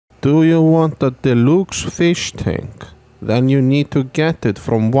Do you want a Deluxe Fish Tank? Then you need to get it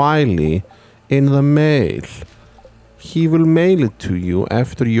from Wiley in the mail. He will mail it to you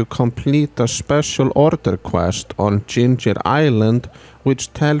after you complete a special order quest on Ginger Island,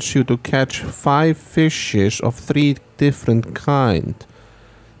 which tells you to catch 5 fishes of 3 different kinds.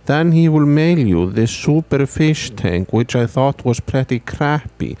 Then he will mail you this super fish tank, which I thought was pretty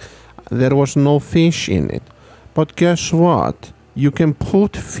crappy. There was no fish in it. But guess what? You can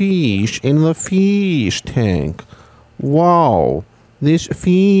put fish in the fish tank. Wow, this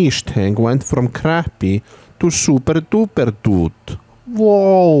fish tank went from crappy to super duper dude.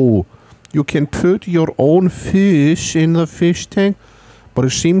 Whoa, you can put your own fish in the fish tank, but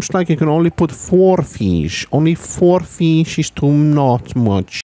it seems like you can only put 4 fish. Only 4 fish is too not much.